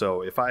versions.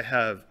 So if I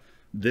have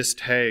this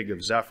tag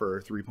of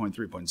Zephyr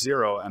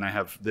 3.3.0 and I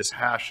have this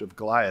hash of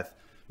Golioth,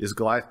 is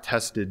Golioth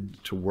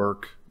tested to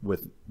work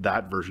with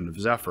that version of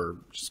Zephyr?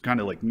 Just kind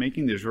of like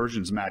making these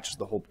versions match is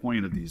the whole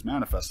point of these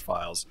manifest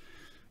files.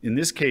 In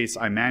this case,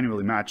 I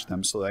manually match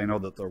them so that I know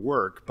that they'll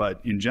work,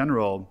 but in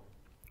general,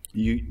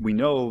 we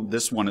know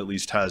this one at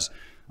least has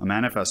a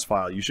manifest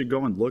file. You should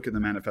go and look at the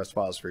manifest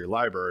files for your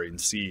library and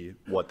see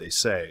what they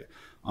say.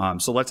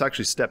 So let's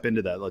actually step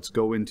into that. Let's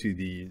go into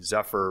the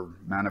Zephyr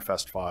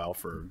manifest file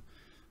for,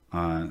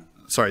 the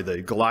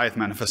Golioth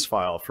manifest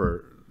file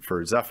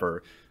for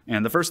Zephyr.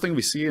 And the first thing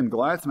we see in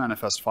Golioth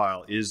manifest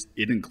file is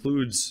it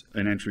includes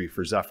an entry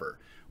for Zephyr,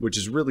 which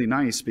is really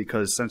nice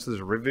because since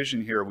there's a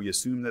revision here, we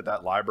assume that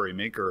that library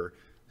maker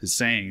is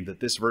saying that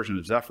this version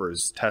of Zephyr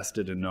is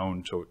tested and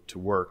known to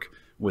work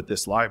with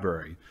this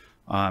library.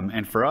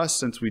 And for us,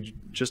 since we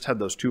just had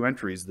those two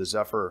entries, the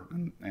Zephyr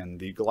and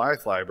the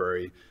Golioth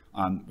library,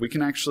 we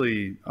can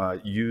actually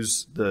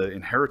use the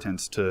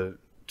inheritance to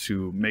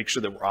make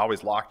sure that we're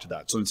always locked to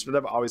that. So instead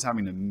of always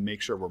having to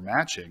make sure we're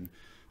matching,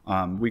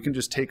 we can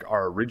just take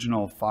our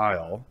original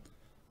file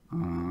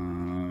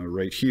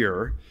right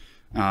here,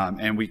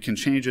 and we can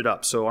change it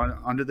up. So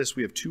under this,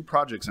 we have two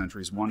projects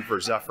entries, one for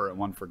Zephyr and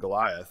one for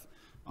Golioth.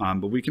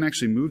 But we can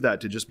actually move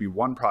that to just be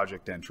one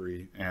project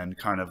entry and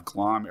kind of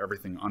glom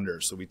everything under.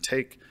 So we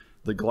take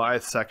the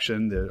Golioth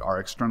section, our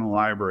external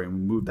library, and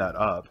we move that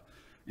up.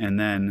 And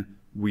then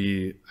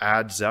we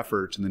add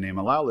Zephyr to the name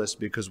allow list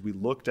because we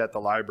looked at the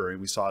library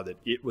and we saw that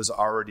it was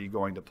already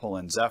going to pull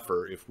in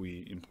Zephyr if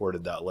we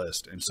imported that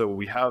list. And so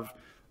we have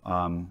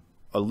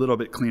a little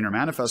bit cleaner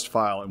manifest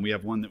file, and we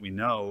have one that we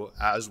know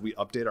as we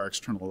update our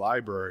external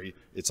library,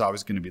 it's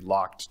always going to be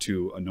locked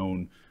to a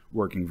known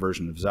working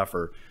version of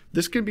Zephyr.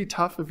 This can be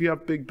tough if you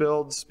have big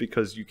builds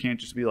because you can't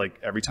just be like,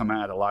 every time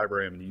I add a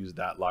library, I'm going to use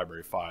that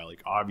library file.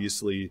 Like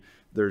obviously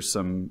there's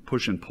some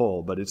push and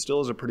pull, but it still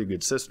is a pretty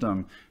good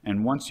system.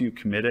 And once you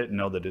commit it and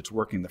know that it's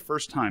working the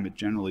first time, it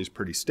generally is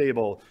pretty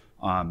stable.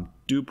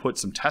 Do put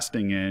some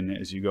testing in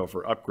as you go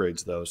for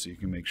upgrades though, so you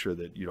can make sure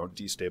that you don't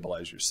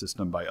destabilize your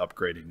system by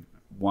upgrading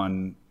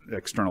one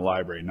external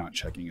library, not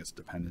checking its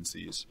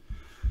dependencies.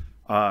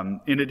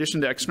 In addition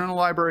to external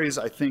libraries,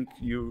 I think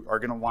you are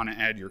going to want to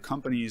add your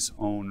company's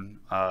own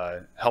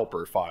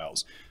helper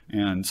files.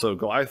 And so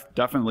Golioth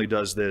definitely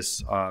does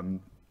this.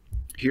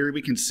 Here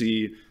we can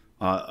see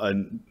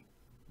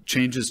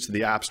changes to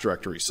the apps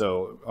directory.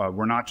 So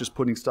we're not just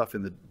putting stuff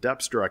in the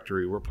deps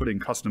directory, we're putting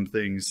custom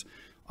things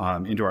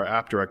into our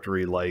app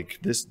directory like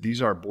this.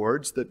 These are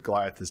boards that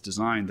Golioth has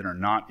designed that are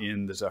not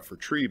in the Zephyr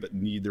tree but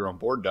need their own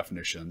board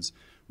definitions.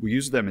 We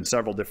use them in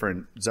several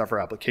different Zephyr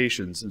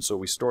applications, and so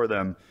we store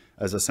them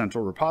as a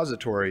central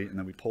repository, and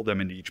then we pull them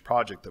into each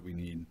project that we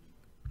need.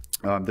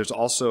 There's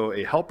also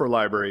a helper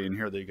library in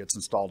here that gets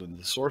installed into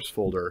the source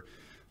folder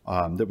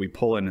that we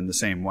pull in the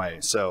same way.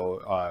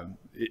 So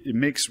it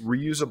makes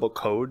reusable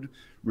code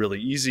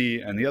really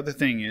easy. And the other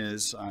thing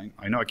is,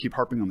 I know I keep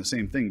harping on the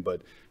same thing,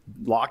 but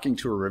locking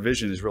to a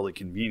revision is really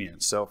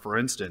convenient. So for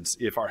instance,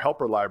 if our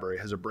helper library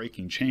has a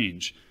breaking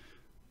change,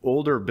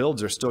 older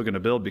builds are still going to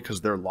build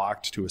because they're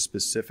locked to a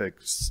specific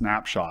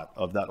snapshot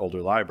of that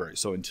older library.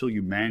 So until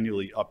you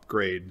manually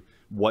upgrade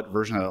what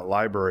version of that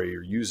library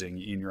you're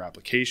using in your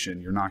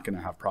application, you're not going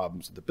to have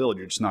problems with the build.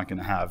 You're just not going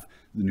to have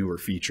the newer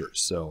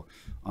features. So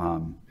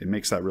it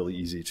makes that really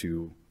easy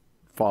to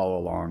follow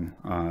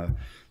along.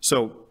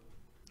 So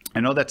I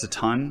know that's a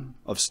ton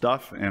of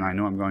stuff, and I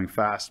know I'm going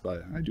fast,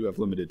 but I do have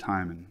limited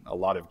time and a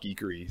lot of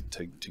geekery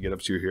to get up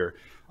to here.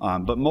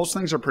 But most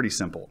things are pretty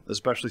simple,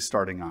 especially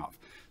starting off.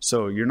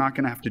 So you're not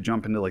going to have to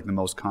jump into like the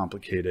most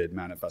complicated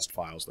manifest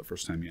files the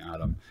first time you add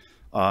them.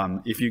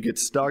 If you get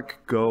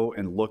stuck, go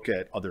and look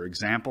at other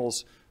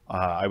examples.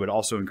 I would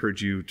also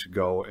encourage you to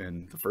go,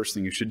 and the first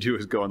thing you should do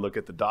is go and look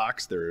at the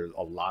docs. There are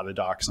a lot of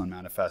docs on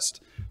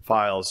manifest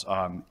files.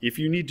 If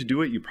you need to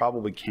do it, you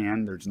probably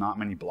can. There's not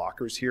many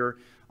blockers here,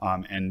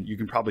 and you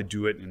can probably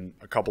do it in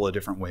a couple of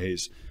different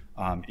ways.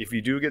 If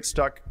you do get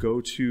stuck, go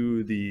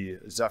to the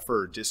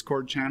Zephyr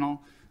Discord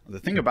channel. The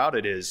thing about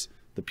it is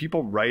the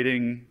people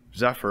writing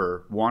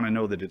Zephyr want to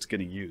know that it's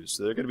getting used.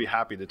 So they're going to be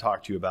happy to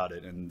talk to you about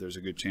it, and there's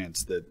a good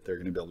chance that they're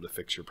going to be able to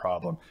fix your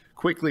problem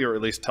quickly, or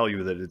at least tell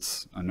you that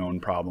it's a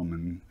known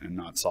problem and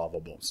not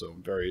solvable. So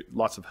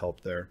lots of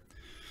help there.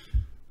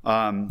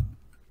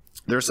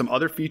 There are some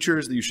other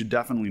features that you should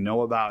definitely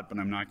know about, but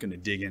I'm not going to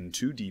dig in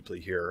too deeply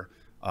here.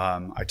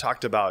 I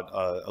talked about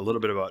a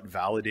little bit about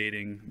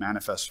validating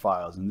manifest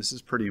files, and this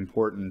is pretty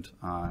important,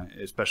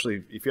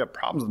 especially if you have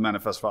problems with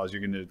manifest files.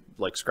 You're going to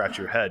like scratch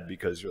your head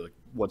because you're like,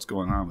 what's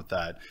going on with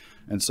that?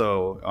 And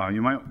so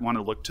you might want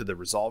to look to the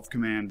resolve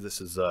command.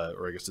 This is,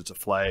 or I guess it's a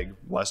flag,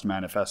 west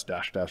manifest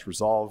 --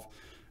 resolve.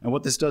 And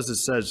what this does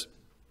is says,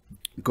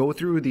 go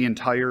through the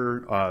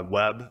entire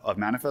web of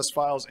manifest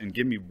files and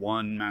give me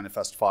one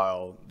manifest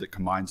file that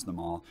combines them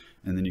all,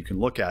 and then you can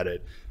look at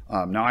it.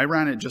 Now I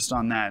ran it just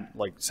on that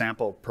like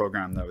sample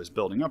program that I was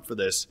building up for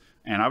this,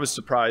 and I was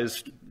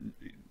surprised.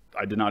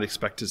 I did not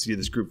expect to see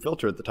this group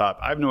filter at the top.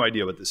 I have no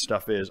idea what this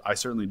stuff is. I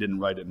certainly didn't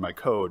write it in my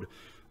code.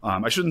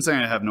 I shouldn't say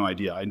I have no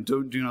idea. I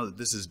do know that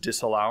this is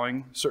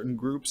disallowing certain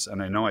groups,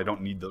 and I know I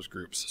don't need those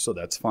groups, so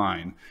that's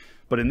fine.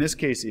 But in this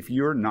case, if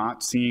you're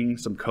not seeing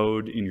some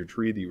code in your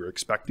tree that you were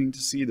expecting to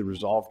see, the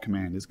resolve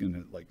command is going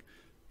to like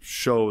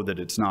show that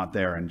it's not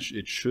there, and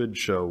it should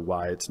show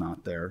why it's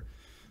not there.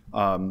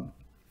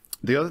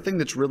 The other thing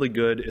that's really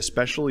good,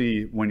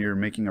 especially when you're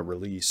making a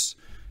release,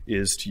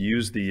 is to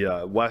use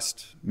the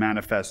west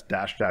manifest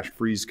 --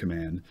 freeze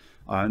command.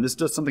 And this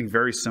does something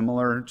very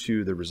similar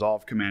to the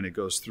resolve command. It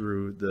goes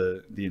through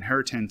the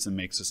inheritance and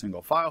makes a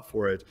single file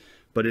for it,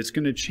 but it's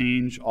going to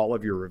change all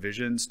of your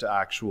revisions to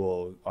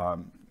actual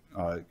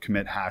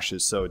commit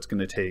hashes. So it's going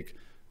to take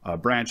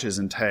branches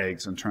and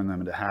tags and turn them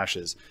into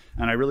hashes.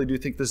 And I really do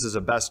think this is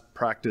a best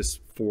practice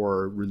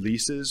for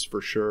releases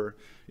for sure.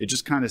 It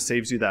just kind of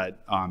saves you that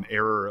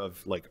error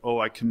of like, oh,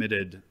 I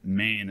committed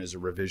main as a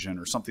revision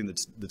or something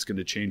that's going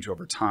to change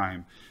over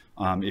time.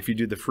 If you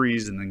do the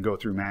freeze and then go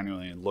through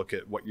manually and look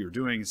at what you're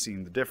doing,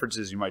 seeing the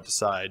differences, you might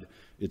decide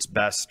it's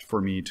best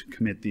for me to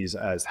commit these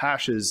as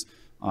hashes.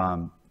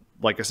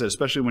 Like I said,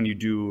 especially when you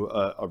do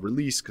a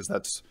release, because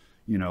that's,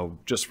 you know,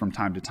 just from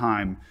time to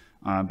time.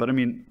 But I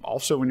mean,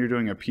 also when you're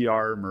doing a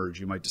PR merge,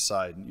 you might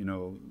decide, you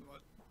know,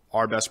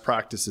 our best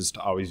practice is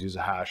to always use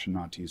a hash and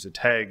not to use a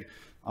tag.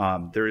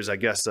 There is, I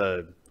guess,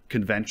 a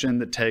convention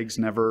that tags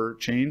never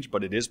change,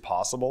 but it is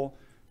possible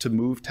to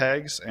move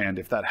tags. And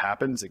if that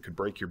happens, it could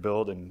break your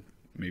build, and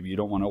maybe you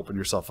don't want to open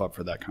yourself up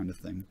for that kind of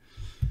thing.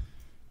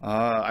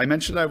 I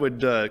mentioned I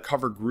would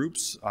cover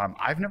groups.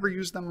 I've never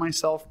used them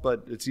myself,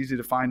 but it's easy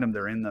to find them.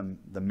 They're in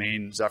the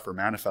main Zephyr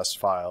manifest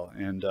file.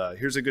 And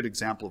here's a good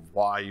example of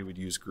why you would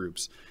use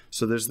groups.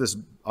 So there's this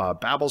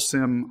Babel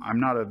sim.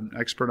 I'm not an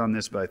expert on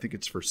this, but I think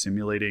it's for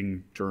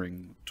simulating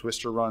during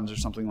twister runs or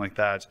something like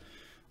that.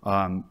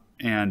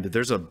 And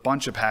there's a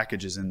bunch of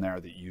packages in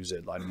there that use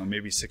it. I don't know,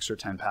 maybe 6 or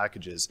 10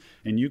 packages.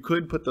 And you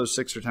could put those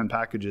 6 or 10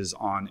 packages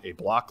on a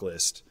block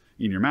list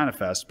in your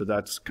manifest, but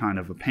that's kind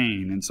of a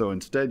pain. And so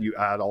instead you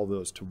add all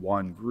those to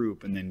one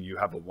group, and then you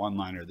have a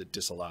one-liner that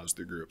disallows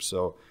the group.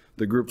 So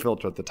the group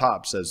filter at the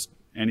top says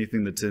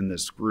anything that's in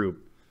this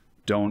group,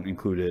 don't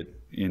include it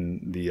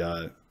in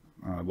the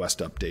West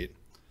update.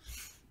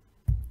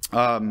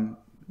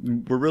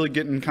 We're really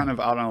getting kind of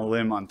out on a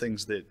limb on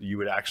things that you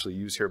would actually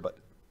use here, but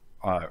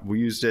we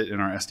used it in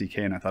our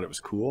SDK and I thought it was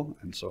cool,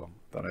 and so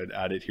I thought I'd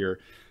add it here.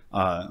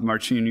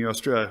 Marcin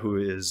Yostra, who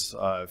is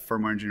a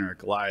firmware engineer at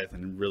Golioth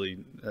and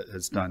really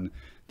has done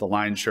the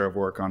lion's share of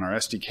work on our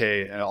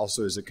SDK, and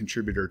also is a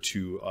contributor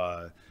to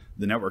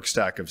the network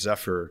stack of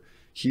Zephyr.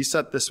 He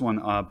set this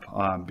one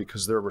up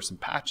because there were some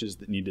patches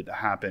that needed to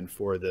happen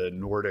for the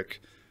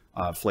Nordic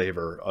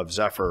flavor of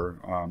Zephyr.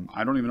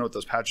 I don't even know what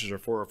those patches are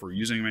for, if we're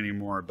using them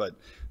anymore, but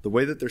the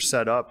way that they're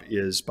set up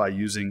is by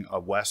using a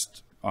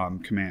West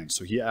commands.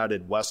 So he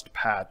added west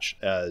patch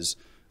as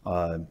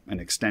an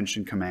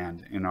extension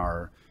command in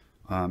our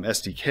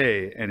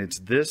SDK, and it's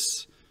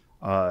this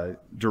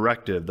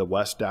directive, the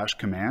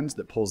west-commands,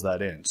 that pulls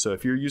that in. So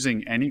if you're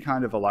using any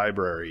kind of a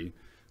library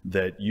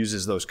that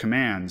uses those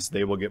commands,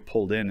 they will get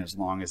pulled in as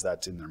long as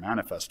that's in their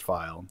manifest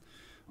file.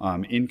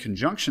 In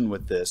conjunction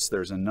with this,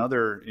 there's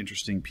another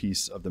interesting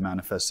piece of the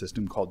manifest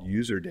system called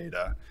user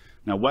data.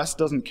 Now, West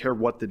doesn't care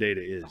what the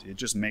data is. It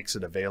just makes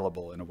it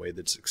available in a way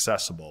that's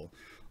accessible.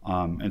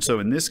 And so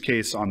in this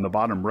case, on the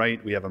bottom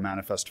right, we have a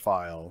manifest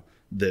file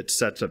that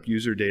sets up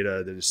user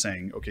data that is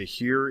saying, okay,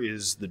 here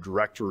is the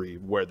directory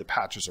where the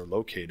patches are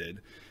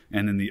located.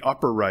 And in the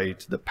upper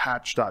right, the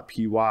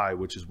patch.py,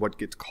 which is what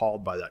gets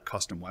called by that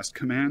custom West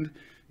command,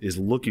 is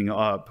looking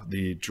up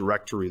the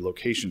directory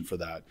location for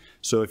that.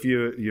 So if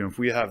if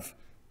we have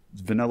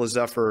vanilla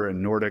Zephyr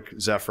and Nordic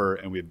Zephyr,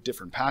 and we have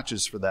different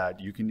patches for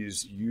that, you can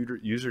use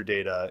user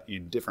data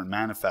in different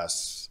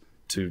manifests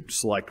to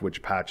select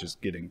which patch is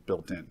getting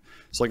built in.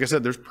 So like I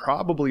said, there's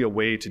probably a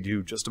way to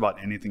do just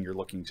about anything you're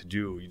looking to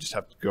do. You just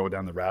have to go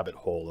down the rabbit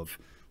hole of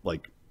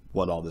like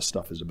what all this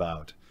stuff is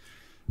about.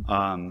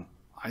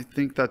 I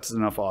think that's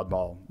enough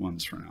oddball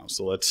ones for now.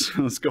 So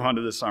let's go on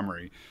to the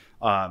summary.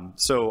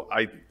 So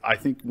I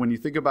think when you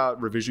think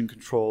about revision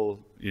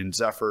control in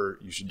Zephyr,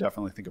 you should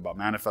definitely think about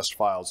manifest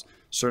files.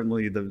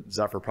 Certainly the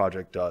Zephyr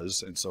project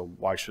does, and so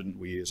why shouldn't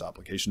we as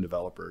application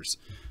developers?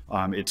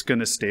 It's going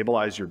to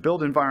stabilize your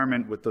build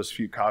environment with those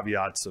few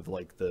caveats of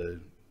like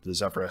the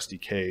Zephyr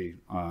SDK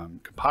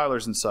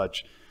compilers and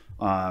such.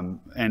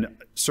 And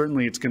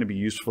certainly it's going to be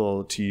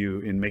useful to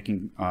you in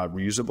making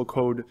reusable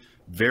code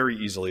very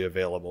easily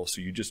available.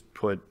 So you just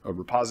put a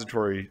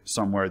repository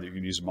somewhere that you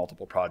can use in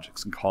multiple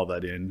projects and call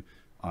that in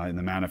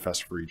the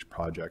manifest for each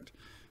project.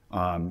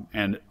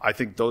 And I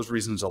think those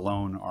reasons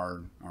alone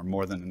are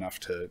more than enough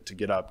to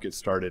get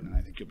started, and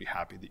I think you'll be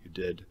happy that you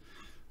did.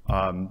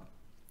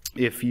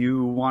 If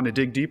you want to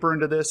dig deeper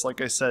into this,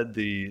 like I said,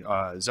 the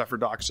Zephyr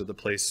docs are the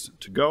place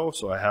to go.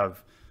 So I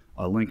have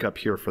a link up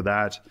here for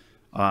that.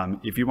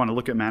 If you want to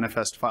look at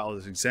manifest file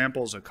as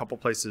examples, a couple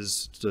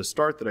places to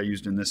start that I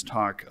used in this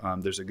talk.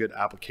 There's a good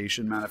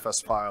application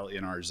manifest file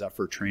in our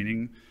Zephyr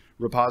training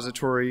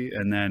repository,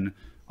 and then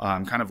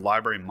kind of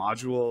library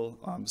module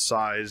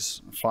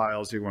size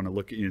files. You want to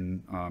look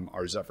in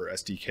our Zephyr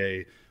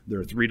SDK. There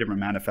are 3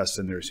 different manifests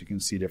in there, so you can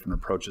see different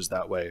approaches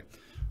that way.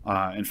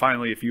 And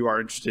finally, if you are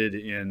interested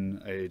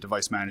in a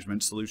device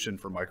management solution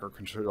for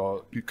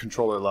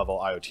microcontroller level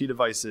IoT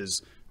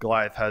devices,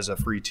 Golioth has a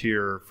free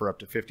tier for up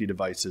to 50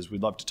 devices.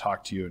 We'd love to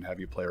talk to you and have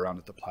you play around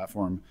with the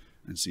platform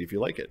and see if you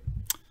like it.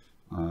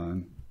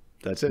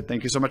 That's it.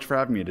 Thank you so much for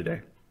having me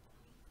today.